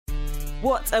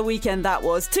What a weekend that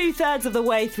was. 2/3 of the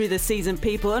way through the season,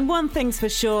 people. And one thing's for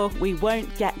sure, we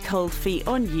won't get cold feet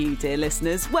on you, dear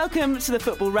listeners. Welcome to the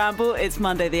Football Ramble. It's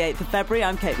Monday the 8th of February.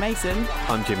 I'm Kate Mason.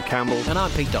 I'm Jim Campbell. And I'm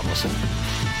Pete Donaldson.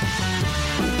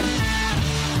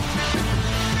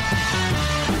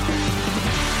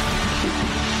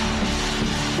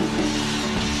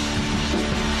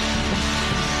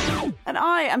 And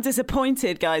I am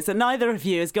disappointed, guys, that neither of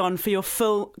you has gone for your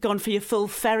full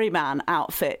ferryman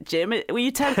outfit. Jim, were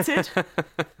you tempted?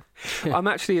 I'm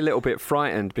actually a little bit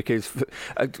frightened because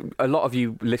a lot of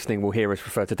you listening will hear us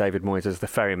refer to David Moyes as the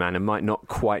ferryman and might not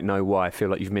quite know why. I feel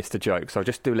like you've missed a joke, so I'll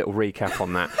just do a little recap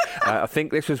on that. I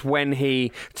think this was when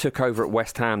he took over at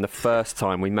West Ham the first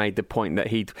time. We made the point that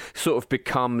he'd sort of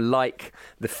become like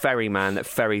the ferryman that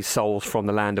ferries souls from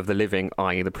the land of the living,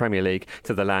 i.e. the Premier League,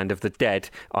 to the land of the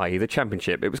dead, i.e. the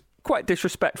Championship. It was quite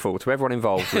disrespectful to everyone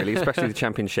involved, really, especially the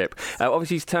Championship.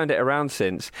 Obviously, he's turned it around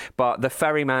since, but the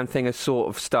ferryman thing has sort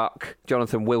of stuck.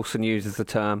 Jonathan Wilson uses the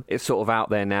term. It's sort of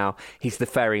out there now. He's the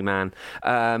ferryman.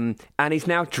 And he's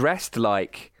now dressed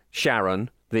like Sharon,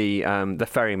 the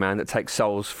ferryman that takes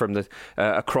souls from the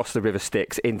across the River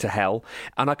Styx into hell.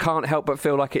 And I can't help but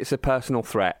feel like it's a personal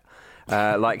threat.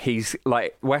 Like he's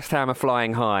like West Ham are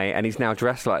flying high, and he's now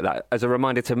dressed like that as a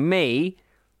reminder to me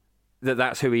that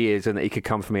that's who he is and that he could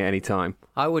come for me at any time.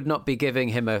 I would not be giving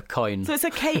him a coin. So it's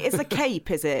a cape,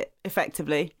 is it,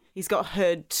 effectively? He's got a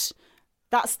hood.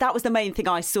 That was the main thing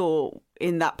I saw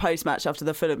in that post-match after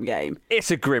the Fulham game.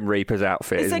 It's a Grim Reaper's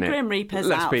outfit, isn't it? It's a Grim Reaper's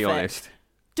outfit. Let's be honest.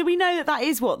 Do we know that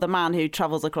is what the man who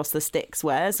travels across the Styx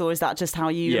wears, or is that just how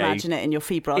you imagine it in your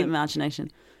febrile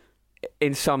imagination?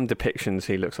 In some depictions,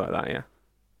 he looks like that, yeah.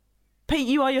 Pete,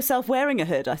 you are yourself wearing a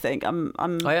hood, I think. I am,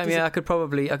 yeah. I could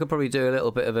probably do a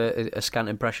little bit of a scant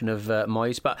impression of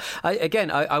Moyes, but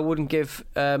I wouldn't give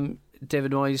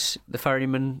David Moyes, the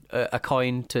ferryman, a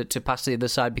coin to pass to the other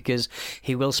side because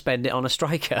he will spend it on a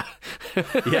striker.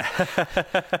 Yeah,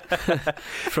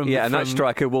 and that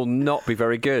striker will not be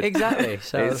very good. Exactly.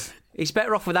 So he's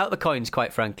better off without the coins,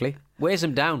 quite frankly. Wears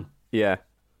them down. Yeah.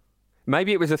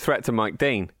 Maybe it was a threat to Mike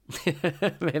Dean.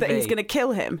 That he's going to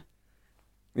kill him.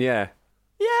 Yeah.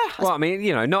 Yeah. Well, I mean,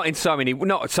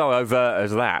 not so overt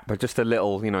as that, but just a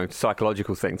little,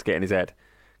 psychological thing to get in his head,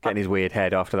 get in his weird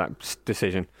head after that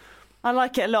decision. I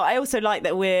like it a lot. I also like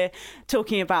that we're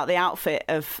talking about the outfit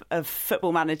of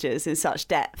football managers in such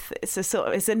depth. It's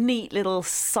a neat little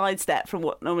sidestep from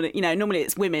what normally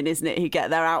it's women, isn't it, who get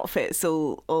their outfits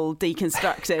all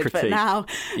deconstructed. But now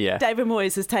David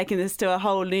Moyes has taken this to a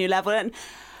whole new level.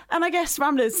 And I guess,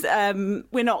 Ramblers,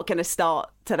 we're not going to start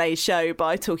today's show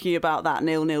by talking about that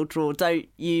 0-0 draw. Don't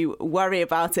you worry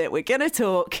about it. We're going to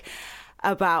talk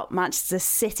about Manchester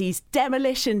City's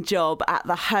demolition job at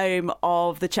the home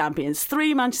of the champions.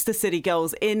 3 Manchester City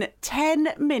goals in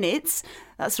 10 minutes.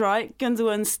 That's right.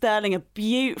 Gundogan, Sterling, a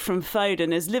beaut from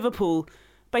Foden as Liverpool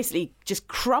basically just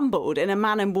crumbled in a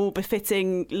manner more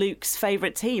befitting Luke's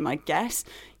favourite team, I guess.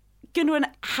 Gundogan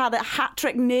had a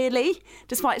hat-trick nearly,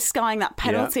 despite skying that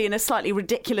penalty in a slightly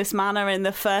ridiculous manner in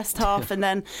the first half. And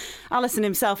then Alisson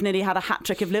himself nearly had a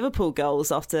hat-trick of Liverpool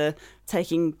goals after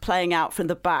playing out from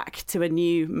the back to a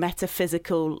new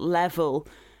metaphysical level.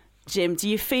 Jim, do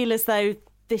you feel as though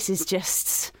this is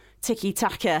just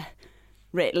tiki-taka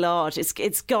writ large?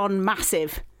 It's gone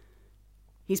massive.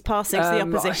 He's passing to the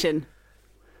opposition.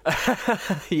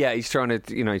 Yeah, he's trying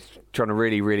to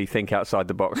really, really think outside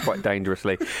the box quite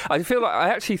dangerously. I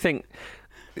actually think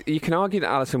you can argue that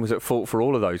Alisson was at fault for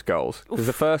all of those goals. Because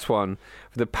the first one,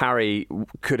 the parry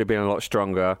could have been a lot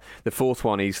stronger. The fourth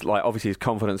one, he's like, obviously his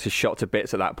confidence is shot to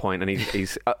bits at that point, and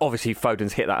he's obviously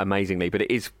Foden's hit that amazingly, but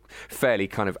it is fairly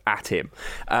kind of at him.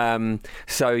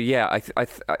 So yeah,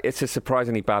 it's a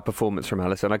surprisingly bad performance from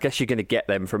Alisson. I guess you're going to get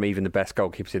them from even the best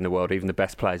goalkeepers in the world. Even the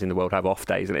best players in the world have off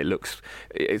days, and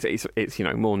it's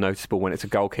more noticeable when it's a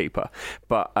goalkeeper.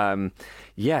 But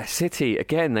yeah, City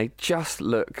again, they just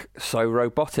look so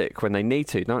robotic when they need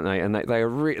to, don't they? And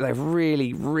they've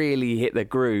really, really hit their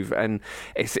groove, and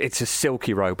it's a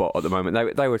silky robot at the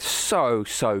moment. They were so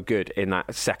good in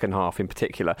that second half in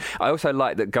particular. I also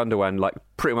like that Gundogan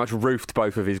pretty much roofed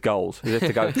both of his goals as if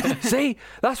to go, see,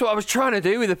 that's what I was trying to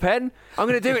do with the pen. I'm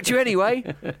going to do it to you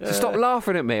anyway. So stop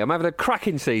laughing at me. I'm having a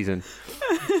cracking season.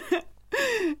 What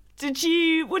did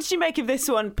you make of this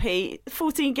one, Pete?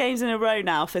 14 games in a row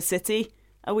now for City.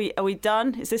 Are we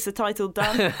done? Is this the title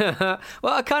done?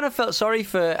 Well, I kind of felt sorry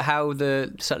for how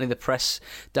certainly the press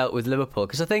dealt with Liverpool,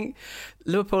 because I think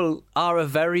Liverpool are a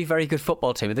very, very good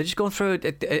football team. They're just going through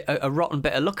a rotten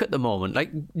bit of luck at the moment.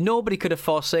 Like, nobody could have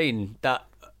foreseen that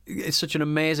is such an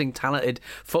amazing, talented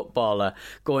footballer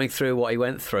going through what he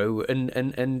went through,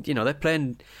 and you know, they're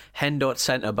playing Hendo at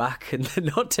centre back and they're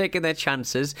not taking their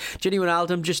chances. Gini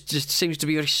Wijnaldum just seems to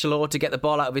be very slow to get the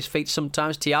ball out of his feet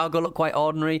sometimes. Thiago looked quite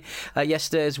ordinary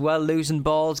yesterday as well, losing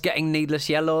balls, getting needless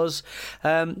yellows.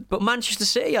 But Manchester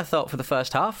City, I thought, for the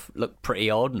first half looked pretty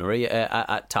ordinary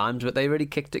at times, but they really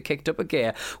kicked up a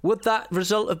gear. Would that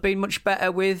result have been much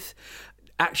better with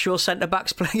actual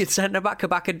centre-backs playing at centre-back,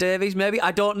 Kabak and Davies, maybe?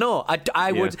 I don't know.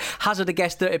 I would hazard a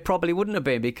guess that it probably wouldn't have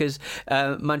been, because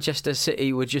Manchester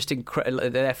City were just incredible.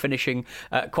 They're finishing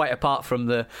quite apart from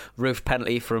the roof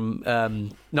penalty from...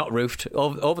 not roofed,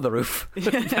 over the roof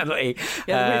penalty.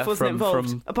 Yeah, the roof wasn't involved,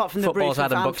 from apart from the roof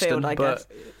of Anfield, I guess.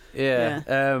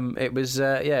 It was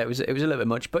a little bit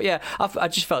much, but yeah, I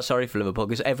just felt sorry for Liverpool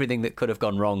because everything that could have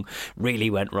gone wrong really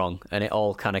went wrong, and it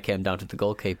all kind of came down to the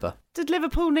goalkeeper. Did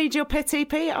Liverpool need your pity,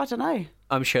 Pete? I don't know.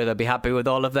 I'm sure they'll be happy with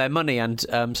all of their money and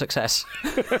success.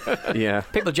 Yeah,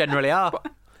 people generally are.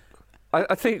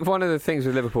 I think one of the things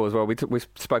with Liverpool as well, we've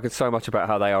spoken so much about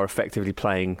how they are effectively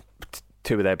playing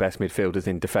two of their best midfielders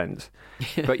in defence,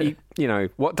 but you know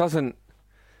what doesn't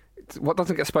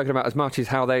get spoken about as much is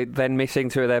how they then missing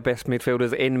two of their best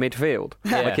midfielders in midfield.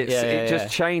 It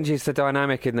just changes the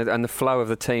dynamic and the flow of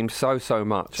the team so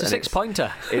much. It's a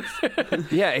six-pointer.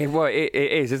 It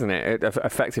is, isn't it?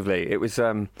 Effectively, it was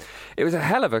a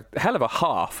hell of a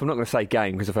half. I'm not going to say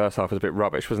game because the first half was a bit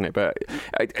rubbish, wasn't it? But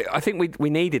I think we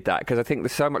needed that, because I think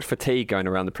there's so much fatigue going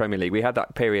around the Premier League. We had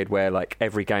that period where like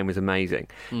every game was amazing,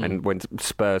 and when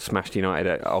Spurs smashed United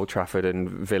at Old Trafford and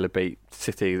Villa beat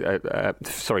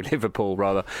Liverpool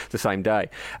rather the same day,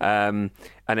 and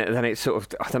then it's sort of,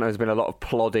 I don't know, there's been a lot of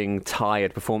plodding,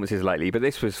 tired performances lately, but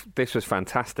this was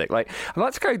fantastic. Like, I'd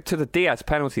like to go to the Diaz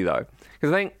penalty though,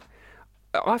 because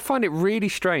I find it really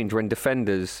strange when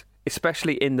defenders,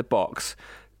 especially in the box,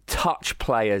 touch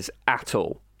players at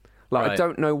all. Like, right. I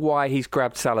don't know why he's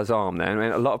grabbed Salah's arm there. I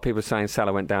mean, a lot of people are saying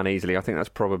Salah went down easily. I think that's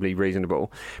probably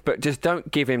reasonable, but just don't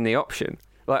give him the option.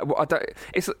 Like,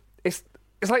 it's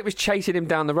like he was chasing him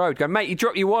down the road, going, mate, you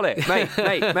dropped your wallet, mate.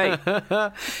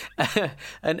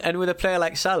 And with a player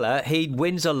like Salah, he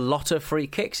wins a lot of free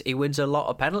kicks. He wins a lot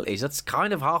of penalties. That's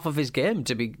kind of half of his game in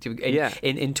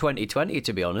 2020,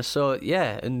 to be honest. So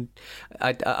yeah, and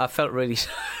I felt really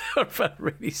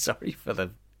sorry for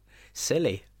them.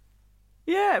 Silly.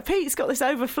 Yeah, Pete's got this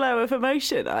overflow of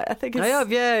emotion. I think I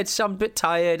have, yeah. I'm a bit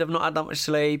tired. I've not had that much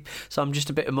sleep, so I'm just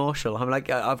a bit emotional. I'm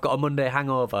like, I've got a Monday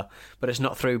hangover, but it's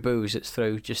not through booze. It's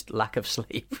through just lack of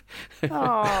sleep.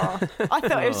 Oh, I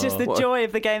thought it was just the joy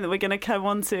of the game that we're going to come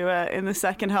on to in the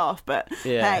second half. But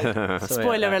hey,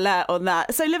 spoiler alert on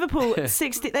that. So Liverpool,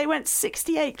 they went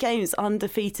 68 games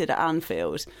undefeated at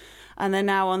Anfield, and they're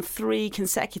now on 3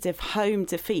 consecutive home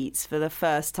defeats for the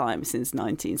first time since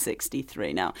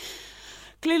 1963. Now,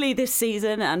 clearly this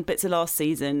season and bits of last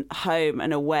season, home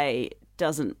and away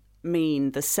doesn't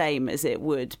mean the same as it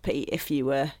would, Pete, if you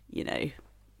were,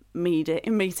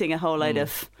 meeting a whole load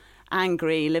of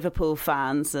angry Liverpool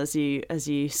fans as you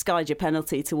skied your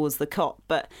penalty towards the Kop.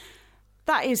 But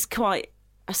that is quite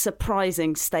a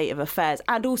surprising state of affairs,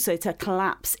 and also to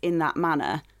collapse in that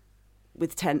manner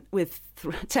with 10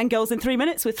 goals in 3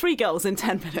 minutes, with 3 goals in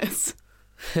 10 minutes.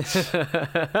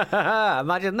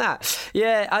 Imagine that.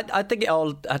 Yeah, I think it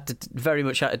all very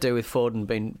much had to do with Foden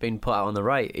being put out on the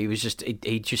right. He was just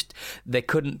they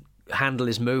couldn't handle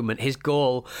his movement. His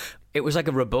goal, it was like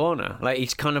a Rabona. Like,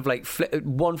 he's kind of like flipped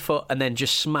 1 foot and then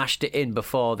just smashed it in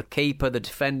before the keeper, the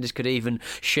defenders could even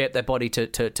shape their body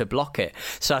to block it.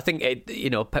 So I think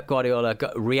Pep Guardiola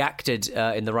reacted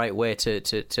in the right way to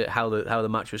how the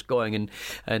match was going,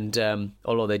 and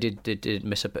although they did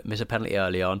miss a penalty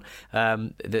early on,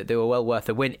 they were well worth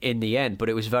a win in the end. But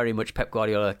it was very much Pep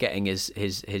Guardiola getting his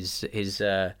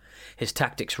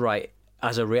tactics right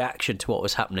as a reaction to what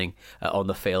was happening on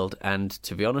the field. And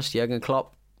to be honest, Jurgen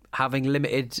Klopp having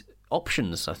limited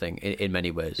options, I think, in many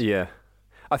ways. Yeah,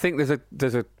 I think there's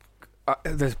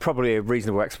probably a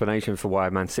reasonable explanation for why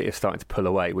Man City are starting to pull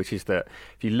away, which is that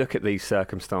if you look at these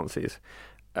circumstances,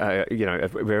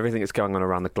 with everything that's going on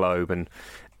around the globe and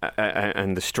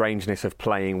the strangeness of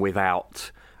playing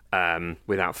without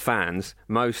fans,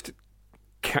 most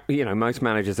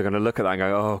managers are going to look at that and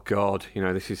go, oh God,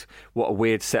 this is what a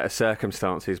weird set of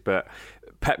circumstances. But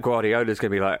Pep Guardiola's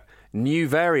going to be like, new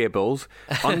variables,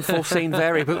 unforeseen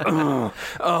variables.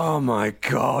 Oh my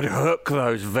God, hook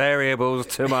those variables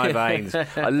to my veins.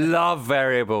 I love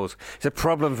variables. It's a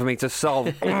problem for me to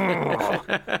solve.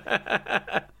 And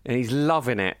he's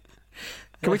loving it.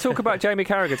 Can we talk about Jamie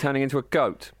Carragher turning into a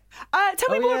goat? Tell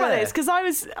me more about yeah. this, because I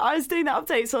was doing the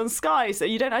updates on Sky, so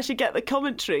you don't actually get the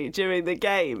commentary during the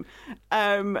game.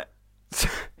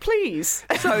 Please.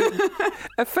 So,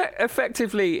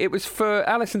 effectively, it was for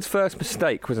Alisson's first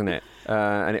mistake, wasn't it?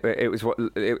 And it was what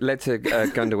it led to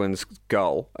Gundogan's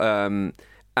goal.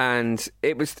 And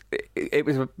it was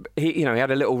he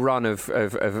had a little run of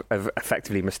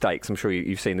effectively mistakes. I'm sure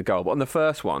you've seen the goal, but on the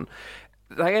first one,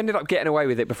 they ended up getting away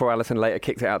with it before Alisson later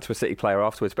kicked it out to a City player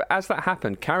afterwards. But as that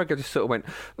happened, Carragher just sort of went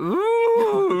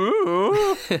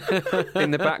ooh,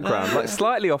 in the background, like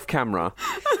slightly off camera,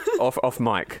 off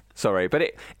mic. Sorry, but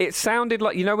it sounded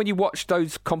like, when you watch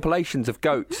those compilations of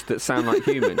goats that sound like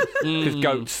humans, because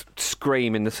goats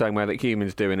scream in the same way that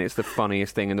humans do, and it's the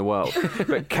funniest thing in the world.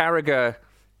 But Carragher.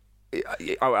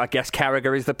 I guess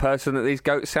Carragher is the person that these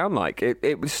goats sound like.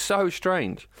 It was so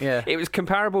strange. Yeah. It was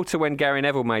comparable to when Gary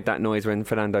Neville made that noise when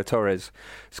Fernando Torres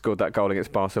scored that goal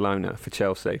against Barcelona for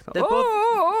Chelsea.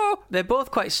 They're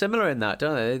both quite similar in that,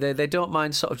 don't they? They don't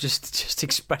mind sort of just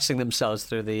expressing themselves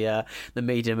through the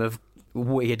medium of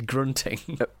weird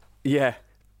grunting. Yeah.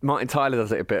 Martin Tyler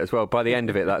does it a bit as well. By the end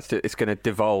of it, it's going to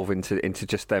devolve into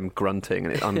just them grunting,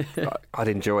 and I'd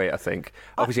enjoy it. I think.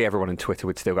 Obviously, everyone on Twitter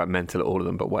would still go mental at all of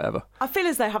them, but whatever. I feel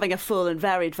as though having a full and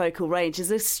varied vocal range is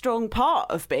a strong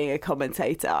part of being a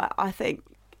commentator. I think.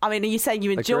 I mean, are you saying you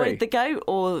enjoyed the goat,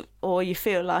 or you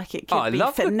feel like it could be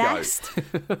finessed?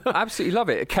 Absolutely love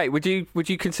it. Kate, would you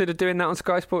consider doing that on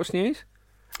Sky Sports News?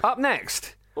 Up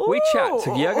next, we chat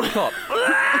to Jurgen Klopp.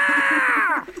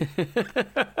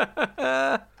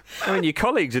 I mean, your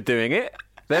colleagues are doing it.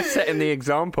 They're setting the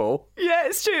example. Yeah,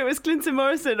 it's true. It was Clinton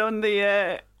Morrison on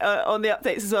the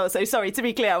updates as well. So sorry, to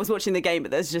be clear, I was watching the game,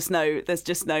 but there's just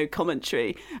no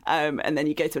commentary. And then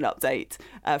you go to an update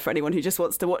for anyone who just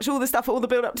wants to watch all the stuff, all the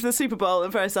build up to the Super Bowl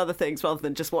and various other things, rather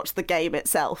than just watch the game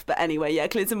itself. But anyway, yeah,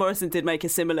 Clinton Morrison did make a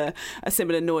similar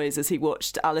noise as he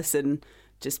watched Alisson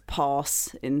just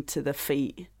pass into the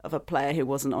feet of a player who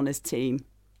wasn't on his team.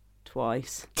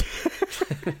 Twice.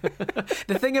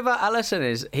 The thing about Alisson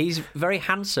is he's very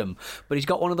handsome, but he's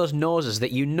got one of those noses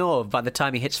that by the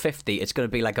time he hits 50, it's going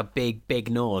to be like a big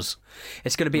nose.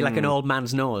 It's going to be like an old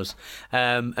man's nose.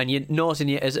 And your nose and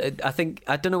ears,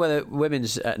 I don't know whether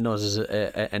women's noses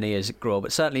and ears grow,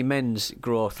 but certainly men's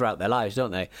grow throughout their lives,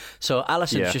 don't they? So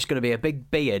Alisson's just going to be a big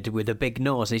beard with a big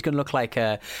nose, and he's going to look like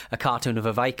a cartoon of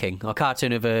a Viking or a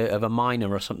cartoon of a miner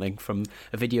or something from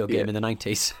a video game in the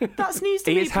 90s. That's news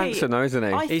to me, Pete. Handsome though,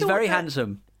 isn't he? He's very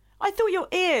handsome. I thought your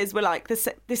ears were like this.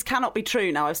 This cannot be true.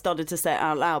 Now I've started to say it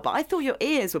out loud, but I thought your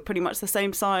ears were pretty much the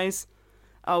same size.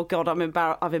 Oh God,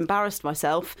 I've embarrassed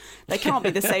myself. They can't be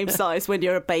the same size when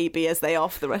you're a baby as they are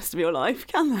for the rest of your life,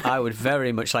 can they? I would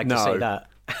very much like to say that.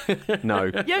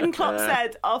 No. Jurgen Klopp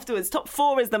said afterwards, top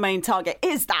 4 is the main target.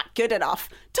 Is that good enough?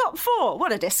 Top 4?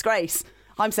 What a disgrace.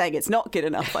 I'm saying it's not good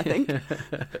enough, I think.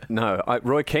 No,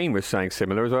 Roy Keane was saying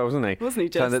similar as well, wasn't he? Wasn't he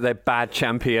just? Saying that they're bad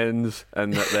champions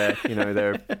and that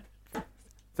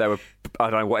they were, I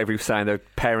don't know, whatever he was saying, their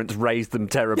parents raised them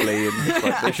terribly and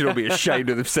they should all be ashamed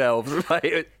of themselves.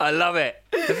 I love it.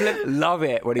 Love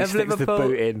it when he sticks the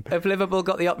boot in. Have Liverpool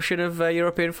got the option of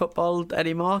European football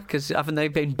anymore? Because haven't they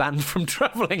been banned from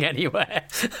travelling anywhere?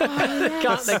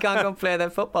 Yes. They can't go and play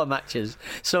their football matches.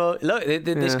 So, look,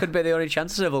 this could be the only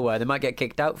chance of silverware. They might get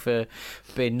kicked out for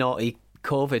being naughty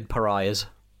COVID pariahs.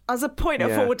 As a point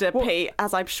of order, Pete,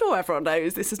 as I'm sure everyone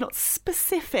knows, this is not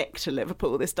specific to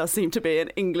Liverpool. This does seem to be an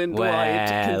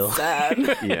England-wide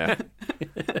concern.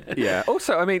 Yeah.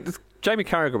 Also, I mean, Jamie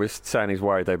Carragher was saying he's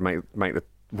worried they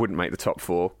wouldn't make the top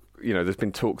 4. There's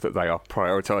been talk that they are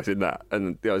prioritising that,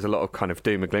 and there's a lot of kind of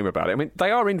doom and gloom about it. I mean,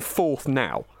 they are in 4th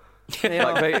now. They'll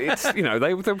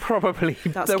probably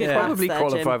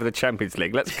qualify for the Champions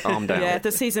League. Let's calm down. Yeah, if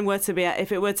the season were to be,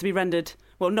 if it were to be rendered,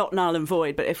 well, not null and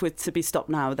void, but if it were to be stopped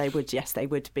now, they would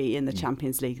be in the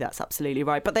Champions League. That's absolutely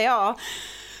right. But they are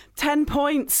 10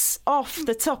 points off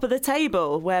the top of the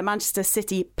table, where Manchester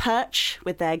City perch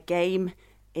with their game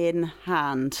in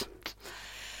hand.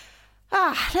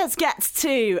 Let's get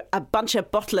to a bunch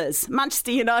of bottlers.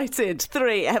 Manchester United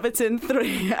 3, Everton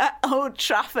 3 at Old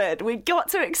Trafford. We got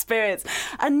to experience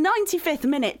a 95th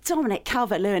minute Dominic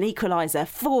Calvert-Lewin equaliser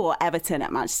for Everton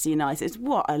at Manchester United.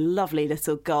 What a lovely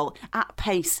little goal at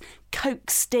pace,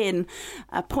 coaxed in,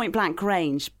 point blank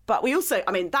range. But we also,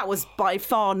 that was by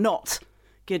far not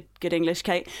good English,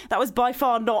 Kate. That was by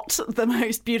far not the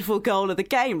most beautiful goal of the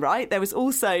game, right? There was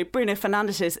also Bruno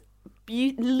Fernandes's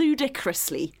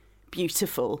ludicrously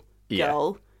beautiful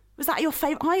goal. Was that your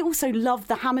favourite? I also loved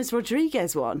the James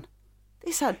Rodriguez one.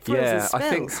 This had thrills and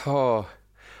spills.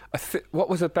 I think what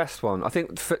was the best one? I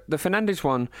think the Fernandes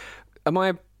one. Am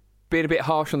I being a bit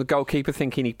harsh on the goalkeeper,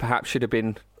 thinking he perhaps should have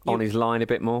been on his line a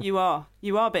bit more? You are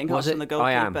being harsh on the goalkeeper.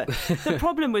 I am. The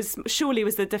problem was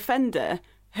the defender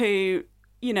who,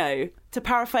 you know, to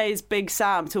paraphrase Big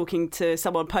Sam talking to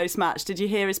someone post-match. Did you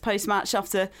hear his post-match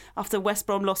after West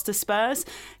Brom lost to Spurs?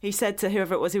 He said to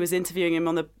whoever it was who was interviewing him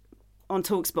on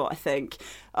TalkSport, I think,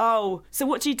 "Oh, so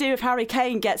what do you do if Harry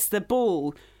Kane gets the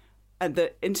ball?" And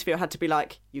the interviewer had to be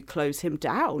like, "You close him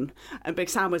down." And Big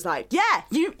Sam was like, "Yeah,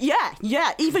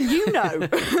 even you know."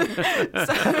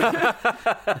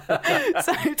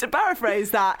 So to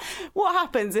paraphrase that, what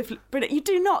happens if you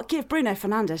do not give Bruno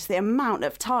Fernandes the amount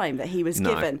of time that he was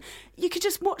given? You could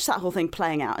just watch that whole thing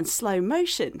playing out in slow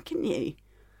motion, couldn't you?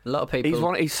 A lot of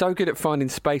people. He's so good at finding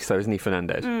space, though, isn't he,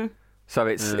 Fernandes? So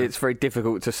it's very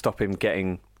difficult to stop him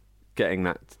getting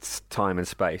that time and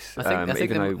space. I think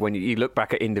even though when you look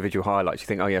back at individual highlights, you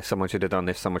think, oh yeah, someone should have done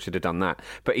this, someone should have done that.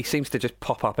 But he seems to just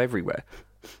pop up everywhere.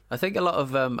 I think a lot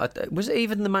of was it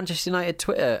even the Manchester United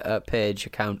Twitter page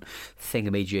account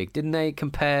thingamajig? Didn't they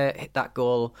compare that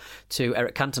goal to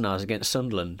Eric Cantona's against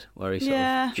Sunderland, where he sort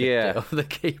of chipped it over the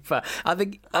keeper? I don't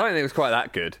think it was quite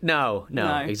that good. No,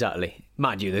 exactly.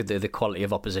 Mind you, the quality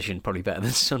of opposition probably better than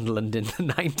Sunderland in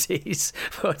the 90s,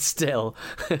 but still.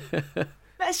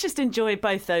 Let's just enjoy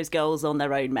both those goals on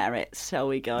their own merits, shall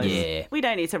we, guys? Yeah. We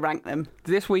don't need to rank them.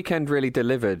 This weekend really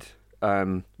delivered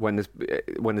when there's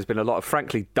been a lot of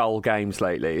frankly dull games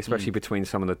lately, especially between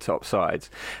some of the top sides.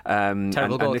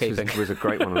 Terrible goalkeeping. And this was a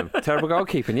great one of them. Terrible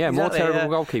goalkeeping, yeah. Exactly, more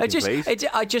terrible goalkeeping, please.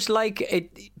 I just like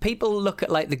it. People look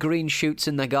at like the green shoots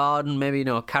in the garden, maybe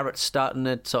carrots starting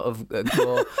to sort of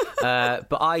grow,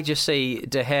 but I just see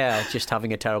De Gea just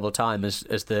having a terrible time as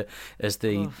the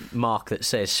mark that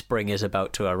says spring is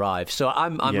about to arrive. So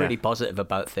I'm really positive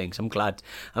about things. I'm glad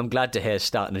De Gea's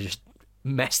starting to just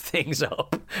mess things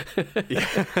up.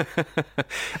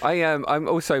 I'm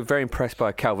also very impressed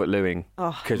by Calvert-Lewin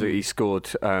because he scored.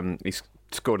 He's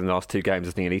scored in the last two games,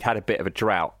 hasn't he? And he'd had a bit of a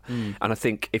drought. And I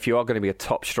think if you are going to be a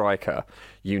top striker,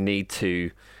 you need to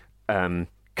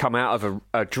come out of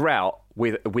a drought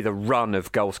with a run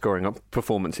of goal scoring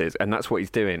performances, and that's what he's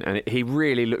doing. And he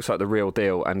really looks like the real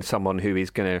deal, and someone who is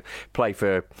going to play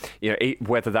for,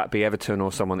 whether that be Everton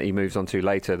or someone that he moves on to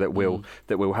later, that will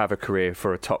have a career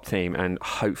for a top team, and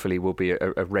hopefully will be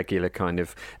a regular kind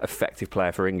of effective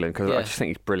player for England, because I just think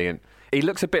he's brilliant. He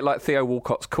looks a bit like Theo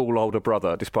Walcott's cool older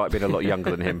brother, despite being a lot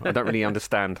younger than him. I don't really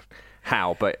understand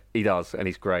how, but he does, and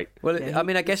he's great. Well, I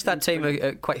mean, I guess that team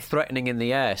are quite threatening in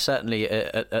the air, certainly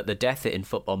at the death in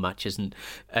football matches,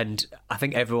 and I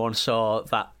think everyone saw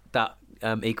that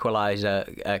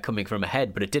equaliser coming from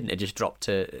ahead, but it didn't. It just dropped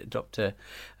to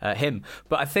him.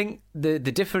 But I think the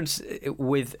difference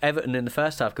with Everton in the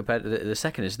first half compared to the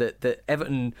second is that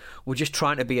Everton were just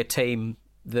trying to be a team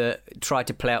that try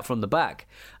to play out from the back,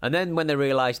 and then when they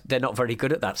realise they're not very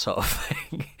good at that sort of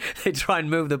thing, they try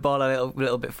and move the ball a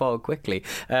little bit forward quickly.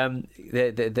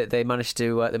 They managed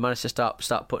to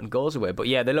start putting goals away. But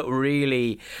yeah, they look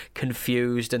really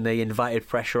confused, and they invited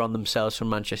pressure on themselves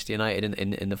from Manchester United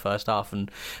in the first half,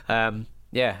 and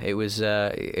it was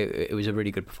a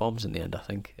really good performance in the end, I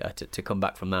think, to come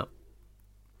back from that.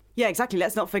 Yeah, exactly.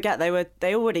 Let's not forget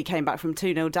they already came back from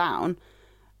 2-0 down.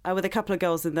 With a couple of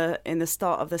goals in the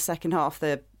start of the second half,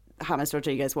 the James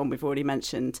Rodriguez one we've already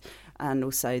mentioned, and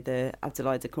also the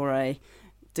Abdoulaye Doucouré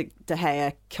De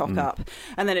Gea cock up,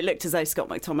 and then it looked as though Scott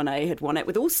McTominay had won it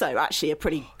with also actually a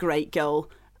pretty great goal.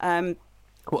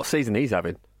 What season he's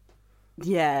having?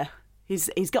 Yeah. He's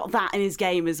got that in his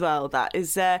game as well. That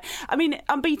is,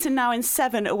 unbeaten now in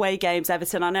 7 away games.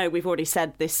 Everton. I know we've already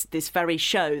said this very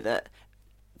show that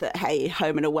hey,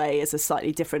 home and away is a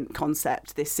slightly different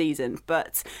concept this season,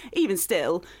 but even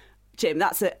still, Jim,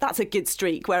 that's a good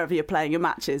streak wherever you're playing your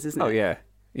matches, isn't it? Oh yeah,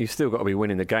 you've still got to be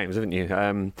winning the games, haven't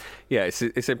you?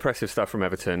 It's impressive stuff from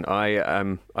Everton.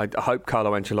 I hope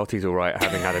Carlo Ancelotti's all right,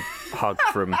 having had a hug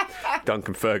from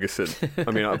Duncan Ferguson.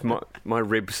 I mean, my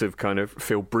ribs have kind of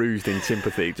feel bruised in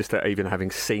sympathy just at even having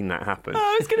seen that happen.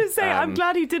 I was going to say, I'm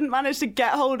glad he didn't manage to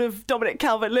get hold of Dominic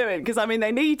Calvert-Lewin, because I mean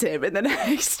they need him in the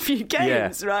next few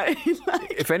games, right?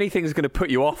 If anything's going to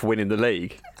put you off winning the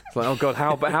league, it's like, oh God,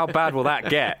 how bad will that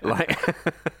get? Like,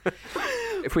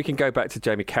 if we can go back to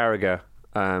Jamie Carragher.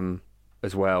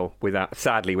 As well, without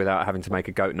having to make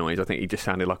a goat noise. I think he just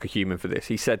sounded like a human for this.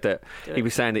 He said that he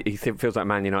was saying that he feels like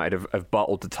Man United have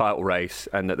bottled the title race,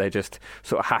 and that they're just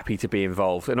sort of happy to be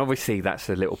involved. And obviously that's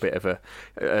a little bit of a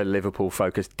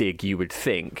Liverpool-focused dig, you would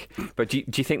think. But do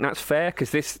you think that's fair? Because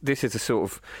this is a sort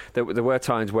of... There were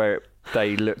times where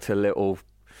they looked a little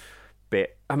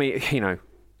bit... I mean,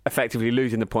 effectively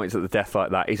losing the points at the death like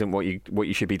that isn't what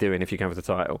you should be doing if you come for the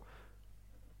title.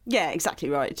 Yeah, exactly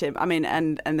right, Jim. I mean,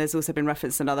 and there's also been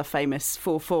referenced another famous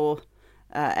 4-4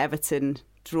 Everton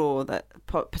draw that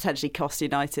potentially cost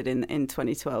United in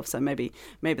 2012. So maybe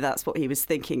that's what he was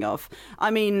thinking of.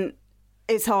 I mean,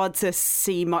 it's hard to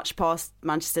see much past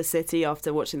Manchester City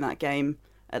after watching that game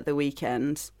at the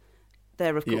weekend.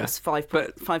 They're, of course, 5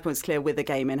 points clear with a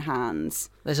game in hand.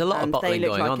 There's a lot of bottling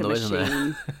going on, though,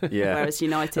 isn't there? Yeah. Whereas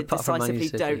United decisively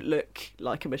don't look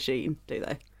like a machine, do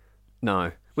they?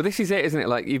 No. Well, this is it, isn't it?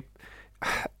 Like,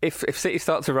 if City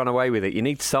start to run away with it, you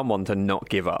need someone to not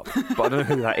give up. But I don't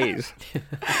know who that is.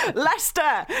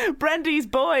 Leicester, Brendy's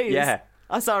boys. Yeah.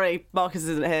 Oh, sorry, Marcus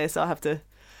isn't here, so I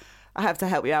have to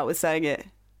help you out with saying it.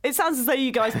 It sounds as though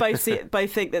you guys both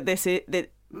think that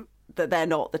that they're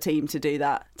not the team to do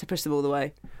that, to push them all the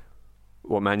way.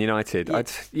 What, Man United?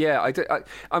 Yeah.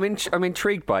 I'm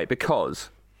intrigued by it because,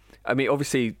 I mean,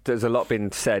 obviously there's a lot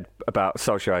been said about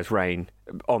Solskjaer's reign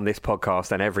on this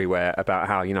podcast and everywhere about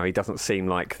how, you know, he doesn't seem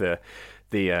like the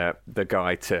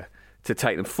guy to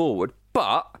take them forward,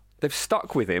 but they've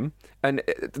stuck with him, and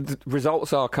the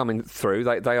results are coming through.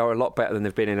 They are a lot better than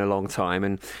they've been in a long time,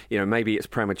 and, you know, maybe it's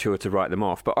premature to write them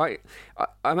off, but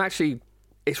I'm actually.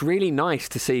 It's really nice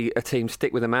to see a team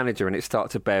stick with a manager and it start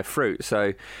to bear fruit.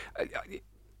 So,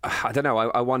 I don't know.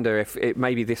 I wonder if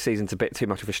maybe this season's a bit too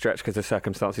much of a stretch because the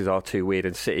circumstances are too weird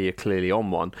and City are clearly on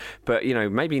one. But, you know,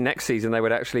 maybe next season they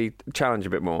would actually challenge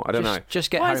a bit more. I don't know. Just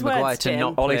get Harry Maguire to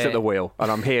not play. Ollie's at the wheel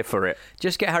and I'm here for it.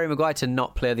 Just get Harry Maguire to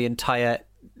not play the entire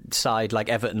side like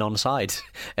Everton on side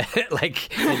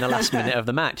like in the last minute of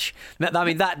the match. I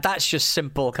mean, that's just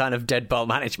simple kind of dead ball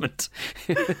management.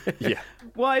 Yeah.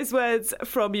 Wise words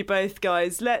from you both,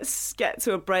 guys. Let's get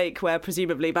to a break where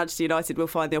presumably Manchester United will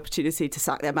find the opportunity to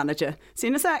sack their manager. See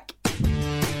you in a sec.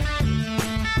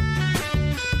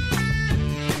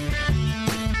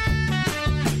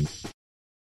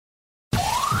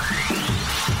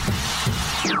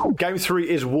 Game 3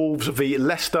 is Wolves v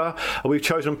Leicester. We've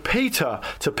chosen Peter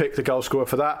to pick the goal scorer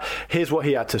for that. Here's what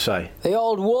he had to say. The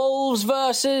old Wolves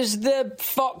versus the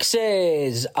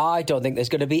Foxes. I don't think there's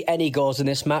going to be any goals in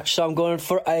this match, so I'm going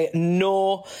for a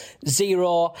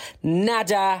 0-0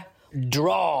 nada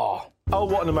draw. Oh,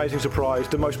 what an amazing surprise.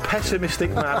 The most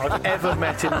pessimistic man I've ever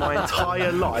met in my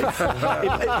entire life.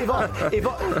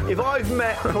 If I've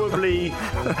met probably...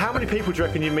 How many people do you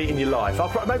reckon you meet in your life?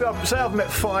 I'll say I've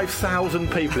met 5,000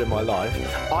 people in my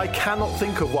life. I cannot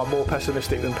think of one more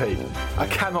pessimistic than Pete. I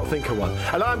cannot think of one.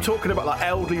 And I'm talking about like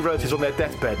elderly relatives on their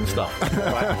deathbed and stuff.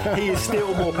 Right? He is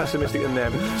still more pessimistic than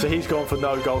them. So he's gone for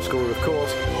no goal scorer, of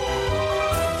course.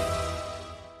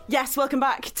 Yes, welcome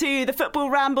back to the Football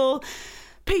Ramble.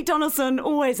 Pete Donaldson,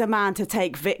 always a man to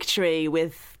take victory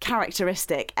with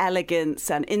characteristic elegance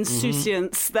and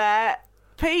insouciance there.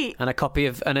 Pete. And a copy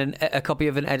of an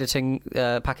editing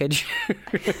package.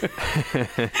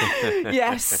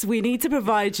 Yes, we need to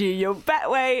provide you your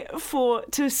Betway 4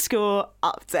 to score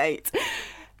update.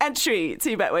 Entry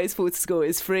to Betway's 4 to score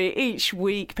is free. Each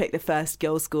week, pick the first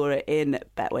goal scorer in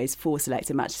Betway's 4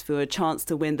 selected matches for a chance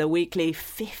to win the weekly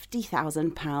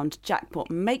 £50,000 jackpot.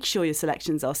 Make sure your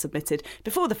selections are submitted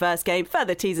before the first game.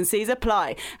 Further T's and C's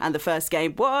apply. And the first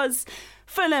game was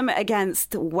Fulham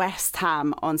against West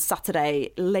Ham on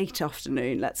Saturday late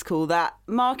afternoon, let's call that.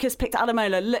 Marcus picked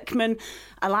Adamola Lookman.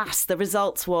 Alas, the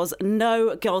result was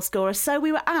no goal scorer, so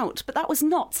we were out. But that was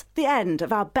not the end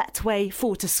of our Betway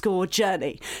 4 to score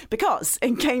journey, because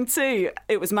in Game 2,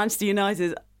 it was Manchester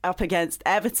United up against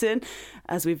Everton,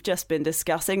 as we've just been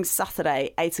discussing.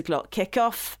 Saturday, 8 o'clock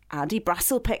kickoff. Andy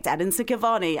Brassel picked Edinson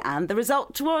Cavani, and the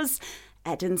result was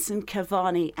Edinson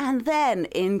Cavani. And then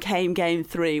in came Game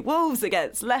 3, Wolves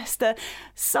against Leicester,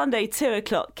 Sunday 2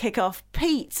 o'clock kickoff.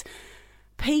 Pete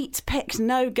picked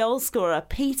no goal scorer.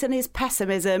 Pete and his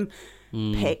pessimism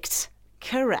picked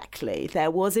correctly. There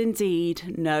was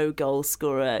indeed no goal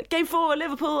scorer. Game 4,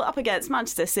 Liverpool up against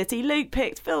Manchester City. Luke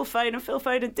picked Phil Foden. Phil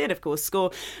Foden did, of course,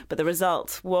 score, but the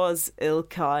result was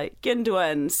Ilkay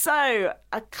Gundogan. So,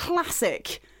 a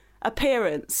classic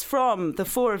appearance from the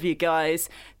four of you guys.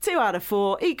 2 out of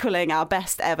 4, equaling our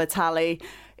best ever tally.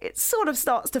 It sort of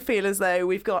starts to feel as though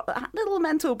we've got a little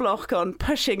mental block on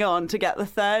pushing on to get the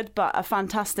third, but a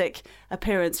fantastic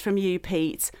appearance from you,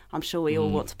 Pete. I'm sure we all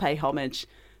want to pay homage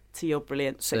to your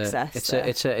brilliant success.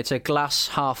 It's a glass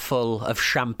half full of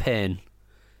champagne.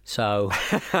 So,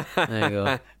 there you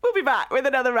go. We'll be back with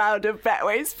another round of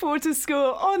Betway's 4 to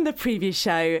score on the preview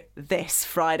show this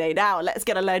Friday. Now, let's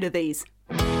get a load of these.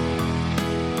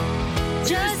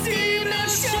 Just leave a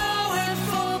show at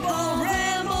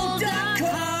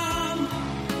footballramble.com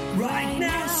right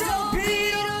now. So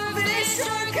Peter,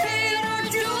 Victor, Kate, or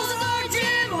Jules, or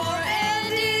Jim, or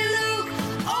Andy, Luke,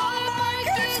 all my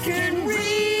kids can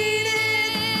read.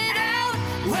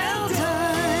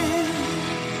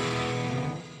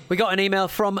 We got an email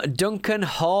from Duncan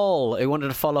Hall, who wanted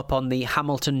to follow up on the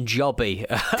Hamilton jobby.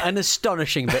 An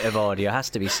astonishing bit of audio, has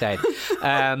to be said.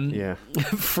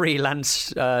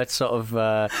 Freelance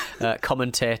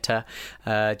commentator,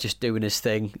 just doing his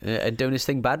thing, and doing his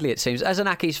thing badly, it seems. As an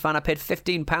Accies fan, I paid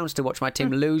 £15 to watch my team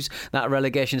lose that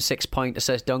relegation 6-pointer,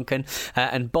 says Duncan.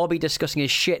 And Bobby discussing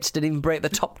his shits didn't even break the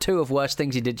top 2 of worst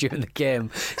things he did during the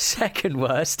game. Second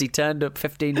worst, he turned up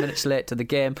 15 minutes late to the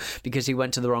game because he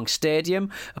went to the wrong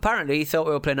stadium. Apparently, he thought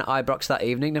we were playing at Ibrox that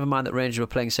evening. Never mind that Rangers were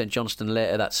playing St Johnstone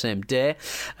later that same day.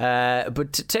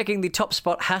 But taking the top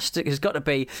spot has got to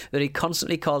be that he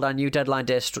constantly called our new deadline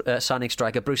day signing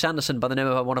striker Bruce Anderson by the name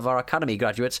of one of our academy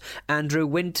graduates, Andrew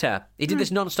Winter. He did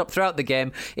this non-stop throughout the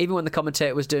game, even when the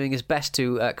commentator was doing his best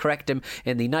to correct him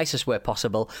in the nicest way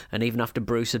possible, and even after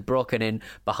Bruce had broken in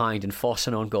behind and forced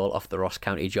an own goal off the Ross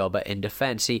County jobber in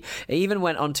defence. He even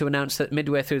went on to announce that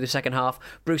midway through the second half,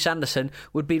 Bruce Anderson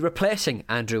would be replacing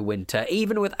Andrew Winter.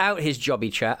 Even without his jobby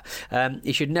chat,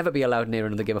 he should never be allowed near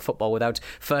another game of football without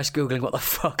first Googling what the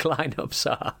fuck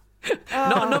lineups are.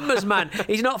 Not a numbers man.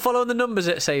 He's not following the numbers,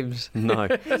 it seems. No,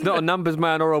 he's not a numbers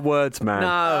man or a words man. No,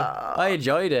 I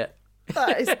enjoyed it.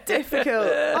 That is difficult.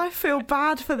 I feel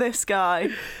bad for this guy.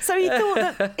 So he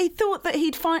thought that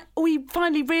he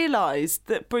finally realised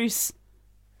that Bruce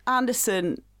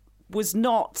Anderson was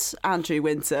not Andrew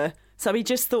Winter. So he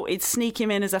just thought he'd sneak him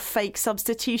in as a fake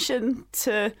substitution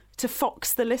to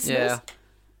fox the listeners. Yeah.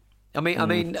 I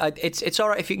mean, it's all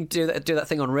right if you can do that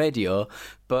thing on radio,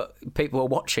 but people are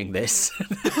watching this.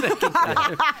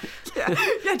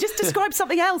 yeah, just describe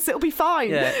something else; it'll be fine.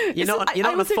 Yeah. You're not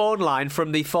on a phone line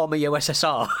from the former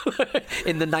USSR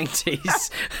in the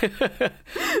 90s.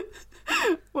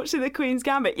 Watching the Queen's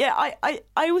Gambit. Yeah, I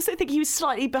also think he was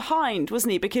slightly behind,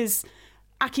 wasn't he? Because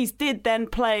Accies did then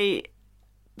play.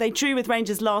 They drew with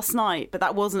Rangers last night, but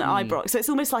that wasn't at Ibrox. So it's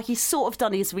almost like he's sort of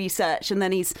done his research and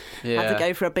then he's had to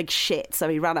go for a big shit, so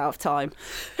he ran out of time.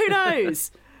 Who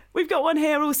knows? We've got one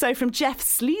here also from Jeff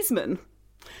Sleesman.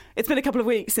 It's been a couple of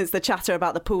weeks since the chatter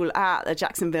about the pool at the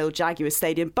Jacksonville Jaguars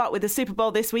Stadium, but with the Super Bowl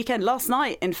this weekend, last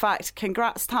night, in fact,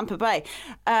 congrats Tampa Bay,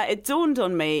 it dawned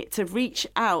on me to reach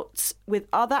out with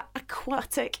other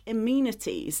aquatic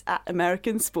amenities at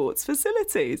American sports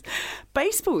facilities.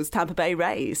 Baseball's Tampa Bay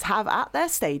Rays have at their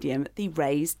stadium the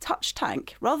Rays Touch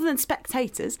Tank. Rather than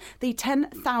spectators, the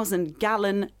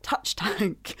 10,000-gallon touch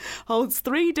tank holds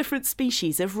 3 different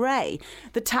species of ray.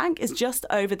 The tank is just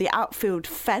over the outfield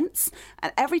fence,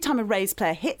 and every time a Rays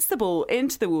player hits the ball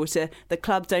into the water, the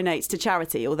club donates to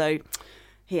charity, although,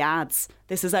 he adds,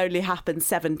 this has only happened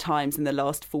 7 times in the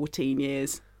last 14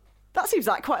 years. That seems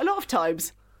like quite a lot of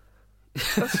times.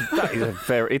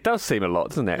 It does seem a lot,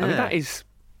 doesn't it? I mean,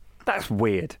 that's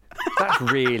weird. That's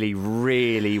really,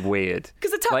 really weird.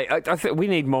 Because I think we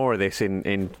need more of this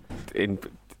in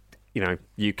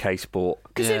UK sport.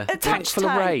 Because a touch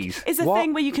tank is a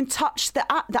thing where you can touch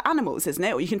the animals, isn't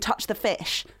it? Or you can touch the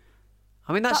fish.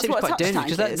 I mean, that seems quite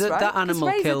dangerous because that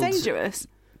animal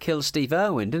killed Steve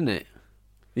Irwin, didn't it?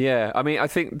 Yeah, I mean, I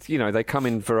think, they come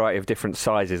in a variety of different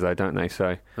sizes, though, don't they?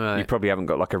 So you probably haven't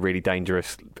got like a really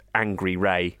dangerous, angry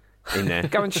ray in there.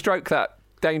 Go and stroke that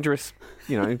dangerous,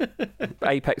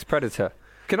 apex predator.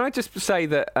 Can I just say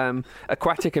that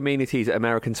aquatic amenities at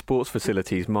American sports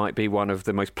facilities might be one of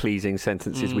the most pleasing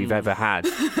sentences we've ever had,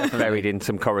 buried in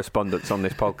some correspondence on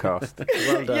this podcast.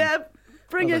 Well done. Yeah.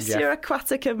 Bring us your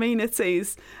aquatic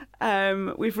amenities.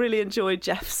 We've really enjoyed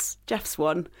Jeff's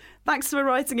one. Thanks for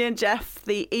writing in, Jeff.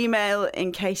 The email,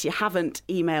 in case you haven't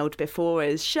emailed before,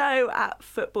 is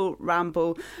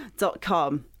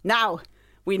show@footballramble.com. Now,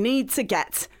 we need to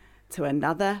get to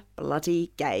another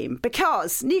bloody game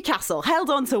because Newcastle held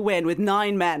on to win with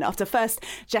 9 men after first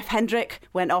Jeff Hendrick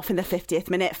went off in the 50th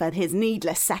minute for his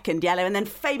needless second yellow, and then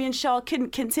Fabian Schär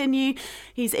couldn't continue.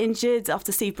 He's injured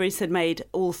after Steve Bruce had made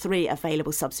all 3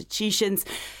 available substitutions.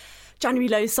 January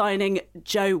low signing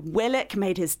Joe Willock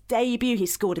made his debut. He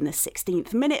scored in the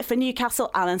 16th minute for Newcastle.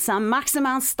 Alan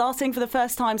Saint-Maximin starting for the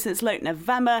first time since late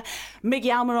November. Miggy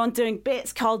Almiron doing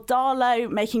bits. Carl Darlow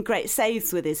making great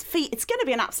saves with his feet. It's going to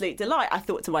be an absolute delight, I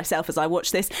thought to myself as I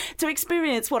watched this, to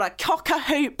experience what a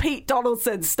cock-a-hoop Pete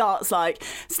Donaldson sounds like.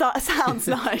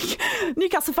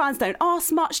 Newcastle fans don't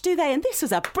ask much, do they? And this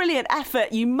was a brilliant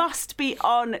effort. You must be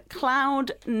on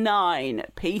cloud 9.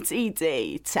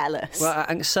 PTD, tell us. Well, I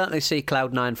can certainly see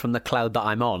cloud 9 from the cloud that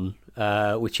I'm on,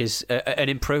 which is an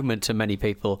improvement to many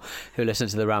people who listen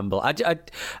to the Ramble. I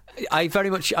very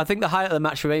much, I think the highlight of the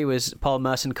match for me was Paul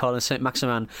Merson calling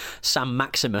Saint-Maximin Sam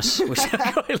Maximus, which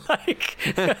I quite like.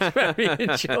 Very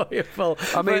enjoyable.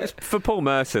 I mean, for Paul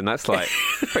Merson, that's like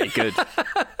pretty good.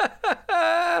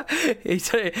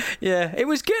 It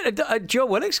was good. Joe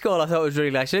Willock's goal I thought was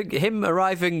really nice. Him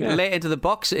arriving late into the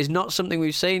box is not something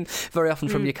we've seen very often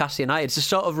from Newcastle United. It's the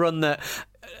sort of run that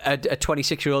a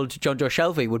 26-year-old John Joe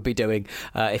Shelby would be doing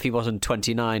if he wasn't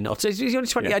 29. Or he's only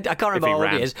 20. I can't remember how old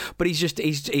he is, but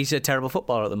he's a terrible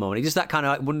footballer at the moment. He's just that kind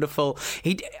of wonderful.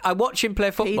 I watch him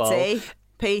play football.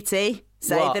 Petey,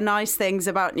 say the nice things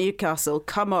about Newcastle.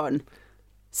 Come on.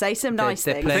 Say some nice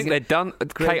things. I think they're done.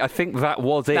 Kate, I think that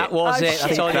was it. That was it.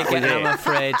 That's all you're getting, I'm it.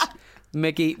 afraid.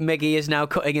 Miggy is now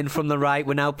cutting in from the right.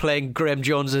 We're now playing Graham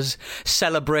Jones's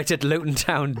celebrated Luton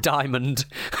Town diamond,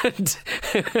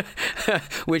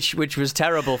 which was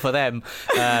terrible for them.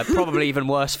 Probably even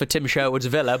worse for Tim Sherwood's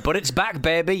Villa. But it's back,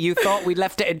 baby. You thought we'd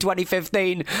left it in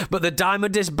 2015, but the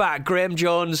diamond is back. Graham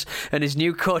Jones and his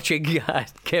new coaching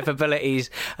capabilities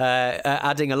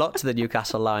adding a lot to the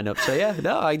Newcastle lineup.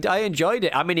 So I enjoyed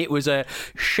it. I mean, it was a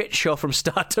shit show from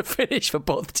start to finish for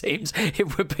both teams.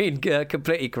 If we're being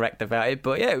completely correct about it,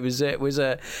 but it was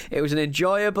an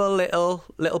enjoyable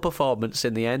little performance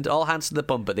in the end. All hands to the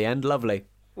pump at the end. Lovely.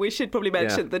 We should probably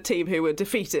mention the team who were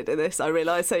defeated in this, I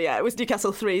realise. So it was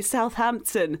Newcastle 3,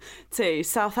 Southampton 2.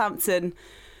 Southampton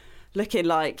looking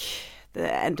like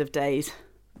the end of days.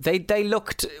 They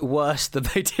looked worse than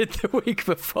they did the week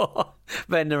before.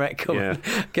 Ben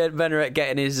Narek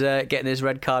getting his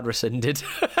red card rescinded.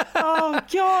 Oh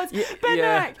God, Ben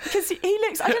Narek, because he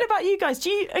looks. I don't know about you guys. Do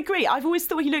you agree? I've always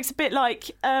thought he looks a bit like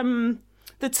the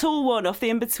tall one off the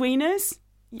Inbetweeners.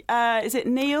 Is it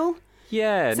Neil?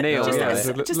 Yeah, So Neil. Just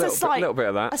a little bit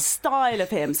of that. A style of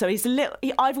him. So he's a little.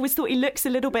 I've always thought he looks a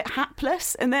little bit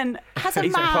hapless. And then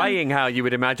He's playing how you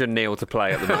would imagine Neil to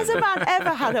play at the moment. Has a man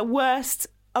ever had a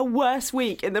worse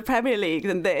week in the Premier League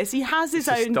than this? He has his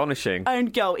own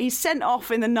goal. He's sent off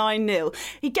in the 9-0.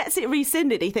 He gets it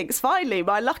rescinded. He thinks, finally,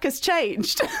 my luck has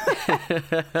changed.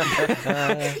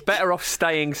 Better off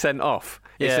staying sent off.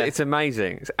 It's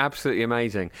amazing. It's absolutely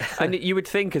amazing. And you would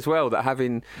think as well that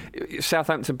having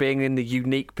Southampton being in the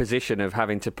unique position of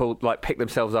having to pick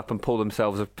themselves up and pull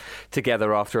themselves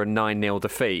together after a 9-0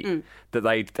 defeat, that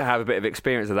they'd have a bit of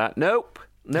experience of that. Nope.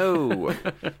 No,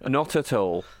 not at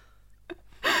all.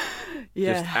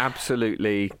 Just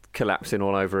absolutely collapsing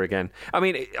all over again. I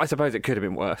mean, I suppose it could have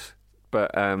been worse,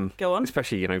 but go on.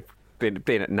 Especially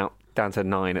being down to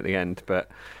 9 at the end. But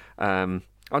oh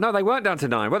no, they weren't down to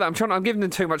 9. Well, I'm giving them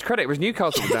too much credit. It was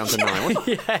Newcastle down to 9. What's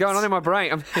going on in my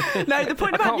brain? No, the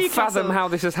point about I can't Newcastle, fathom how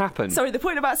this has happened. Sorry, the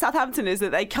point about Southampton is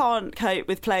that they can't cope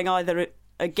with playing either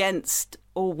against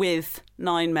or with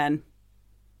 9 men.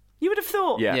 You would have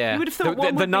thought. Yeah. You would have thought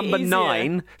one the would number be easier.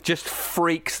 9 just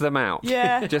freaks them out.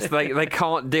 Yeah. Just they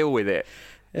can't deal with it.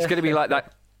 It's going to be like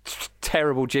that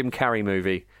terrible Jim Carrey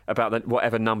movie about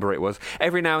whatever number it was.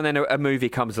 Every now and then a movie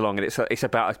comes along and it's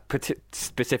about a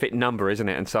specific number, isn't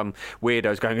it? And some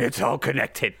weirdo's going, it's all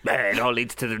connected. It all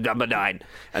leads to the number 9.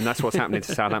 And that's what's happening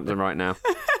to Southampton right now.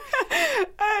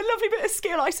 Lovely bit of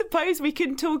skill, I suppose we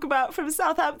can talk about from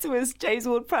Southampton was James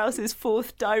Ward-Prowse's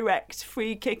 4th direct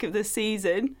free kick of the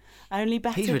season. Only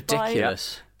battered by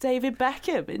David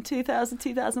Beckham in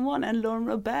 2000-2001 and Laurent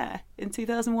Robert in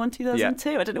 2001-2002.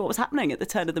 Yeah. I don't know what was happening at the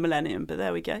turn of the millennium, but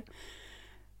there we go.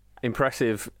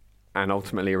 Impressive and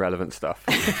ultimately irrelevant stuff.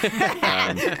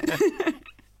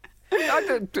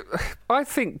 I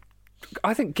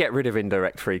think get rid of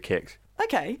indirect free kicks.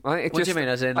 Okay. What do you mean?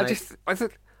 As in, I just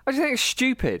think it's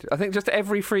stupid. I think just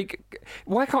every free.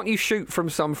 Why can't you shoot from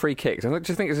some free kicks? I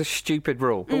just think it's a stupid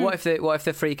rule. But what if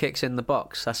the free kick's in the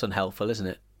box? That's unhelpful, isn't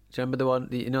it? Do you remember the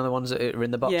ones that are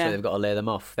in the box where they've got to lay them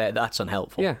off? That's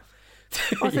unhelpful. Yeah,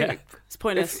 I think it's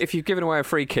pointless. If you've given away a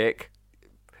free kick,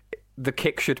 the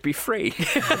kick should be free.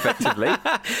 Effectively,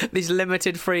 these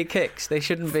limited free kicks, they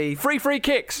shouldn't be free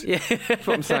kicks. Yeah, that's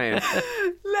what I'm saying.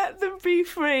 Let them be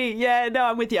free. Yeah, no,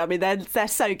 I'm with you. I mean, they're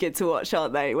so good to watch,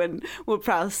 aren't they? When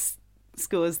Ward-Prowse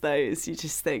scores those, you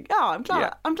just think, oh,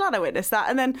 I'm glad I witnessed that.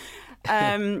 And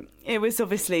then it was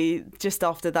obviously just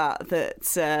after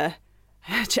that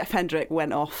Jeff Hendrick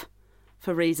went off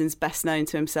for reasons best known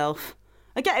to himself.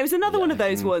 Again, it was another one of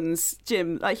those ones,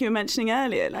 Jim, like you were mentioning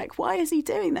earlier. Like, why is he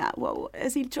doing that? Well,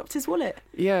 has he dropped his wallet?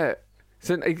 Yeah.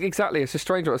 So exactly, it's a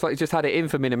strange one. It's like he just had it in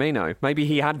for Minamino. Maybe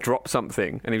he had dropped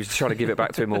something and he was just trying to give it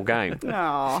back to him all game.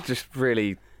 Aww. Just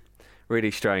really, really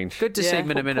strange. Good to see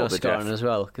Minamino scoring as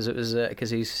well, because it was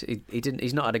because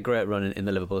he's not had a great run in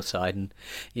the Liverpool side, and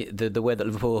the way that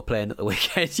Liverpool were playing at the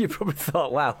weekend, you probably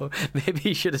thought, wow, maybe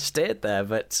he should have stayed there,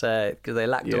 but because they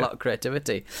lacked a lot of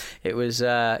creativity. It was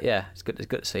it's good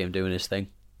to see him doing his thing.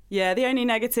 Yeah, the only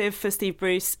negative for Steve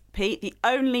Bruce, Pete, the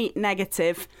only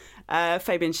negative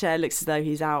Fabian Schär looks as though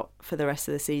he's out for the rest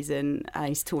of the season.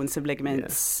 He's torn some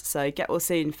ligaments. So get well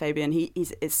soon, Fabian.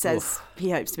 It says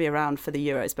he hopes to be around for the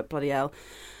Euros, but bloody hell.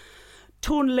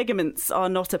 Torn ligaments are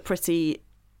not a pretty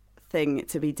thing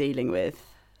to be dealing with.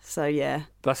 So, yeah.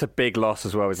 That's a big loss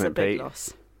as well, isn't it, Pete? It's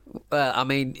a big loss. I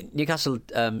mean, Newcastle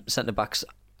centre-backs,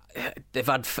 they've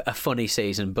had a funny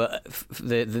season, but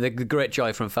the great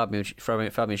joy from Fabian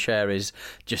Schär is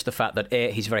just the fact that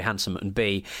A, he's very handsome, and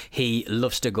B, he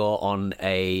loves to go on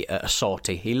a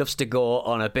sortie. He loves to go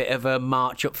on a bit of a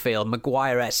march upfield,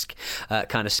 Maguire-esque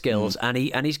kind of skills, and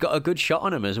he's got a good shot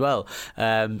on him as well.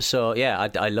 So yeah,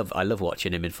 I love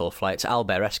watching him in full flight. It's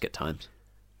Albert-esque at times.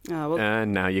 Oh, well,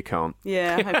 no, you can't.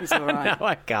 yeah, I hope he's all right. No,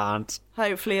 I can't.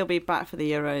 Hopefully he'll be back for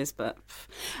the Euros. But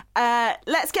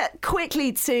let's get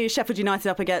quickly to Sheffield United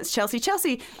up against Chelsea.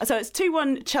 So it's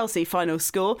 2-1 Chelsea final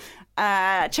score.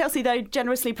 Chelsea, though,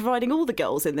 generously providing all the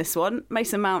goals in this one.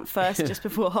 Mason Mount first just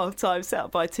before half-time, set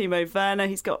up by Timo Werner.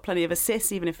 He's got plenty of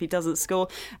assists, even if he doesn't score.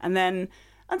 And then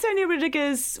Antonio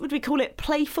Rudiger's, would we call it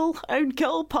playful own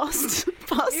goal past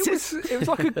It was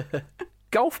like a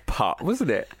golf putt, wasn't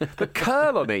it? The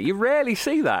curl on it, you rarely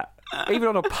see that, even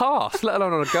on a pass, let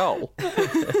alone on a goal.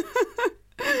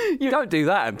 You don't do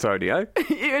that, Antonio.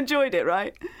 You enjoyed it,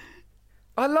 right?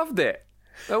 I loved it.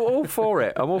 I'm all for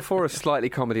it. I'm all for a slightly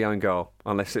comedy own goal,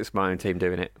 unless it's my own team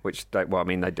doing it, which they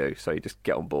do, so you just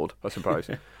get on board, I suppose.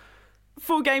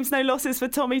 4 games, no losses for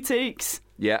Tommy Tooks.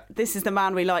 Yeah. This is the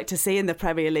man we like to see in the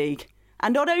Premier League.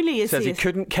 And not only is Says he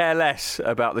couldn't care less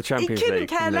about the Champions League. He couldn't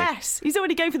care less. He's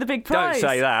already going for the big prize.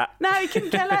 Don't say that. No, he couldn't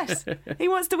care less. He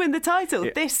wants to win the title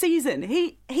this season.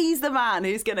 He's the man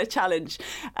who's going to challenge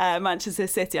Manchester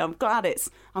City. I'm glad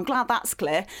that's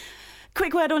clear.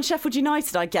 Quick word on Sheffield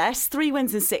United, I guess. 3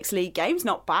 wins in 6 league games,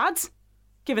 not bad.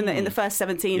 Given that in the first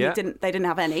 17 they didn't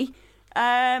have any.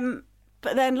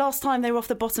 But then last time they were off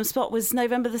the bottom spot was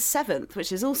November the 7th,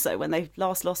 which is also when they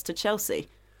last lost to Chelsea.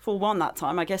 4-1 that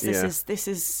time. I guess this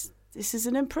is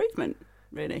an improvement,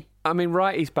 really. I mean,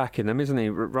 Wrighty's backing them, isn't he?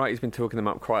 Wrighty's been talking them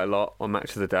up quite a lot on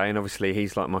Match of the Day, and obviously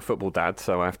he's like my football dad,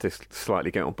 so I have to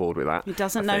slightly get on board with that. He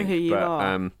doesn't know who you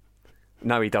are.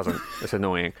 No, he doesn't. It's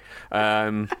annoying.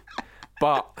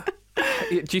 But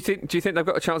do you think they've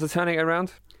got a chance of turning it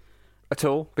around at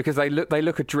all? Because they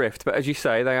look adrift, but as you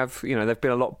say, they've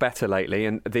been a lot better lately,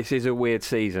 and this is a weird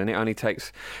season. It only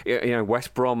takes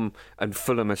West Brom and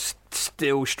Fulham are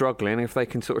still struggling. If they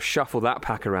can sort of shuffle that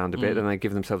pack around a bit, then they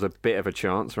give themselves a bit of a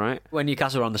chance, right? When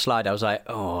Newcastle were on the slide, I was like,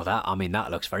 that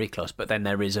looks very close. But then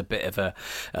there is a bit of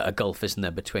a gulf, isn't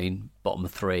there, between bottom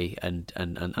 3 and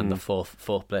the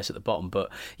fourth place at the bottom. But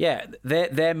yeah,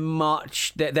 they're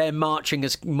marching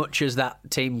as much as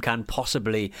that team can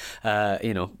possibly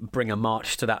bring a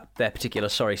march to their particular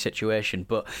sorry situation.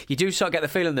 But you do sort of get the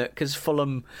feeling that because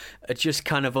Fulham are just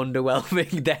kind of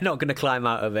underwhelming, they're not going to climb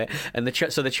out of it, and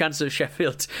so the chance of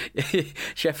Sheffield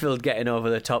getting over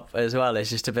the top as well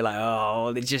is just to be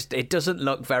like, it doesn't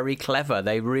look very clever.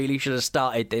 They really should have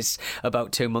started this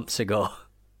about 2 months ago.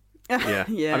 Yeah.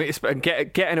 I mean, and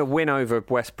getting a win over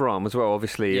West Brom as well,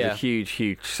 obviously, is a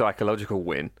huge psychological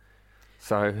win.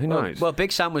 So who knows? Well,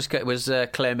 Big Sam was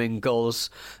claiming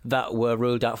goals that were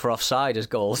ruled out for offside as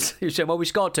goals. He was saying, "Well, we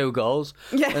scored 2 goals."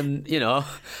 Yeah, and I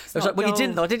was like, "Well, you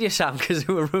didn't, though, did you, Sam? Because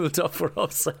they were ruled out for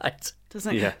offside."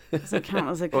 Doesn't count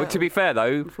as a goal. Well, to be fair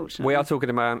though, we are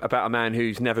talking about a man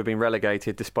who's never been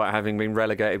relegated, despite having been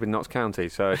relegated with Notts County.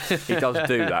 So he does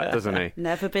do that, doesn't he?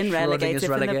 Never been relegated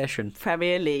from the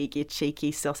Premier League, you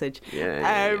cheeky sausage.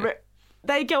 Yeah.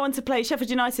 They go on to play.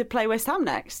 Sheffield United play West Ham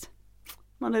next.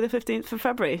 Monday the 15th of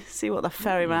February. See what the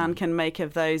ferryman can make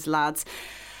of those lads.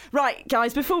 Right,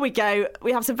 guys, before we go,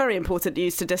 we have some very important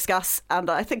news to discuss, and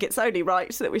I think it's only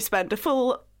right that we spend a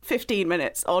full 15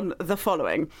 minutes on the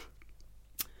following.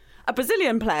 A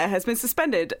Brazilian player has been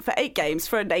suspended for 8 games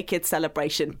for a naked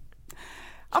celebration.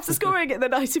 After scoring in the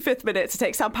 95th minute to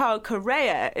take Sampaio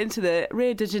Correa into the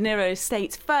Rio de Janeiro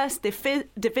state's first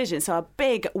division, so a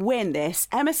big win this,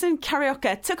 Emerson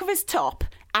Carioca took off his top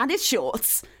and his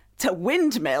shorts to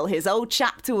windmill his old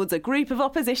chap towards a group of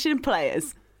opposition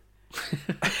players.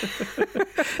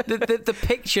 the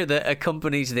picture that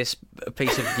accompanies this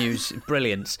piece of news,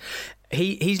 brilliance.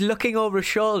 He's looking over his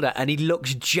shoulder and he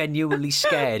looks genuinely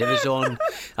scared of his own,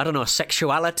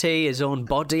 sexuality, his own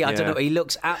body. I don't know. He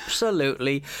looks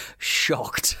absolutely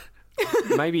shocked.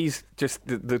 Maybe he's just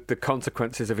the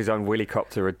consequences of his own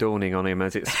willycopter are dawning on him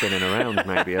as it's spinning around,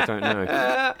 maybe. I don't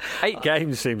know. 8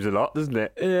 games seems a lot, doesn't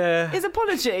it? Yeah. His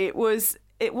apology was,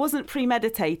 it wasn't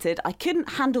premeditated. I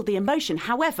couldn't handle the emotion.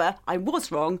 However, I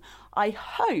was wrong. I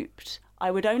hoped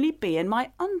I would only be in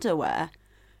my underwear.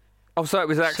 Oh, so it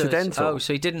was accidental.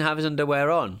 So he didn't have his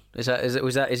underwear on.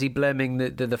 Is he blaming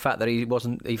the fact that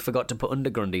he forgot to put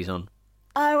undergrundies on?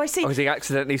 Oh, I see. Or has he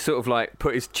accidentally sort of like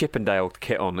put his Chippendale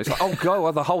kit on? It's like, oh, go,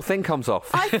 well, the whole thing comes off.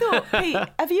 I thought, Pete,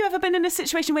 have you ever been in a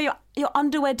situation where your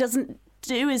underwear doesn't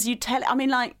do as you tell it? I mean,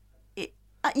 like,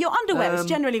 your underwear is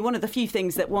generally one of the few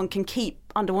things that one can keep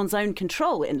under one's own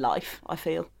control in life, I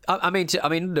feel. I mean,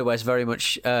 underwear is very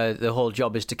much the whole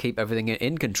job is to keep everything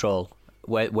in control.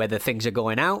 Whether things are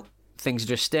going out, things are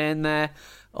just staying there,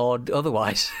 or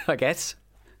otherwise, I guess.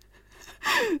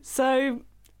 So,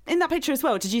 in that picture as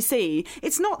well, did you see?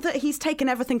 It's not that he's taken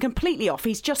everything completely off.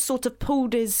 He's just sort of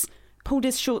pulled his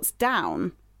shorts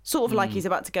down, sort of like he's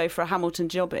about to go for a Hamilton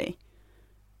jobby.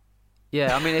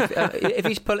 Yeah, I mean, if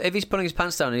he's pulling his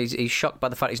pants down and he's shocked by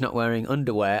the fact he's not wearing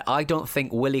underwear, I don't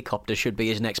think Willycopter should be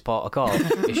his next port of call.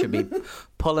 He should be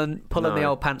pulling the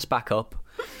old pants back up.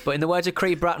 But in the words of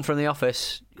Creed Bratton from The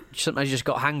Office, sometimes you just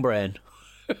got hang brain.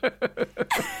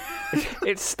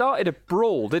 It started a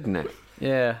brawl, didn't it?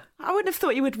 Yeah. I wouldn't have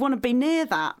thought you would want to be near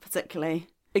that particularly.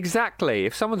 Exactly.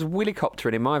 If someone's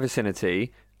Willycoptering in my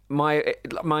vicinity, my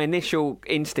initial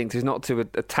instinct is not to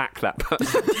attack that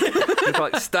person. Just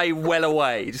like stay well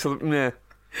away. Just like, nah.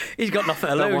 He's got nothing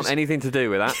to lose. I don't want anything to do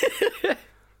with that.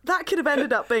 That could have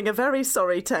ended up being a very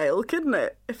sorry tale, couldn't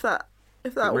it? If that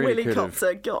really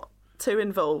Willycopter got too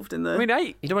involved in the... I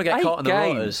mean, you don't want to get caught in the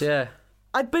waters, yeah.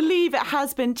 I believe it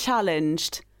has been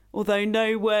challenged, although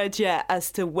no word yet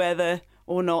as to whether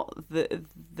or not the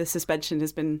suspension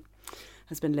has been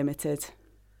limited.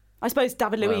 I suppose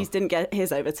David Luiz didn't get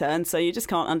his overturned, so you just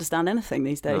can't understand anything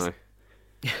these days. No.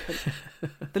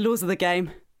 The laws of the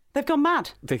game, they've gone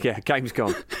mad. Yeah, game's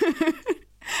gone.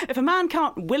 If a man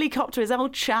can't Willycopter his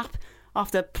old chap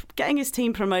after getting his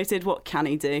team promoted, what can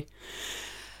he do?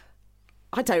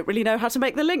 I don't really know how to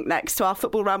make the link next to our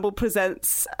Football Ramble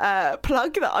Presents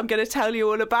plug that I'm going to tell you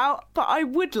all about, but I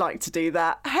would like to do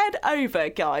that. Head over,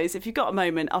 guys, if you've got a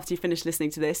moment after you finish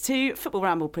listening to this, to Football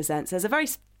Ramble Presents. There's a very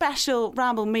special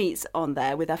Ramble Meets on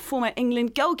there with our former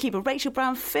England goalkeeper, Rachel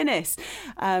Brown-Finnis.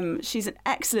 She's an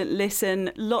excellent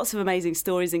listen, lots of amazing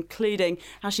stories, including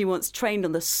how she once trained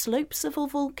on the slopes of a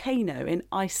volcano in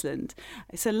Iceland.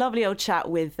 It's a lovely old chat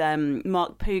with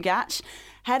Mark Pugach.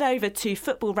 Head over to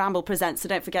Football Ramble Presents, so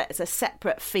don't forget it's a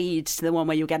separate feed to the one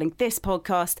where you're getting this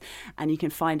podcast, and you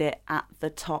can find it at the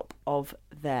top of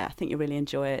there. I think you'll really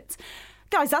enjoy it.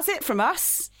 Guys, that's it from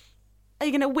us. Are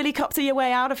you going to Willycopter your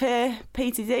way out of here,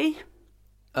 PTD?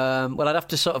 Well, I'd have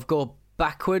to sort of go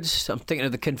backwards. I'm thinking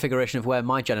of the configuration of where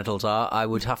my genitals are. I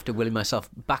would have to willy myself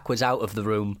backwards out of the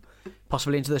room,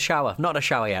 possibly into the shower. Not a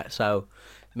shower yet, so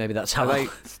maybe that's how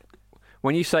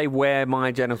When you say where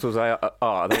my genitals are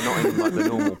they not in like the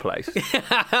normal place?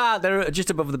 They're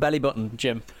just above the belly button,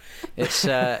 Jim. It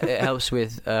helps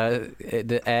with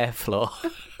the airflow.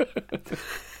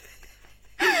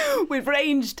 We've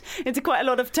ranged into quite a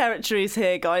lot of territories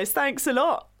here, guys. Thanks a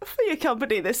lot for your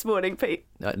company this morning, Pete.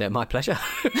 No, my pleasure.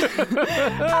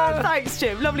 Thanks,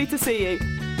 Jim. Lovely to see you.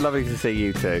 Lovely to see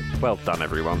you too. Well done,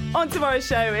 everyone. On tomorrow's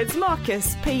show, it's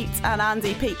Marcus, Pete and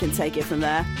Andy. Pete can take it from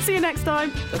there. See you next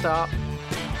time. Ta-ta.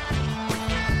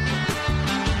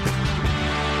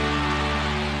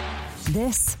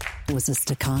 This was a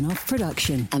Stakhanov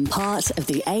production and part of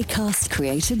the Acast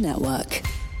Creative Network.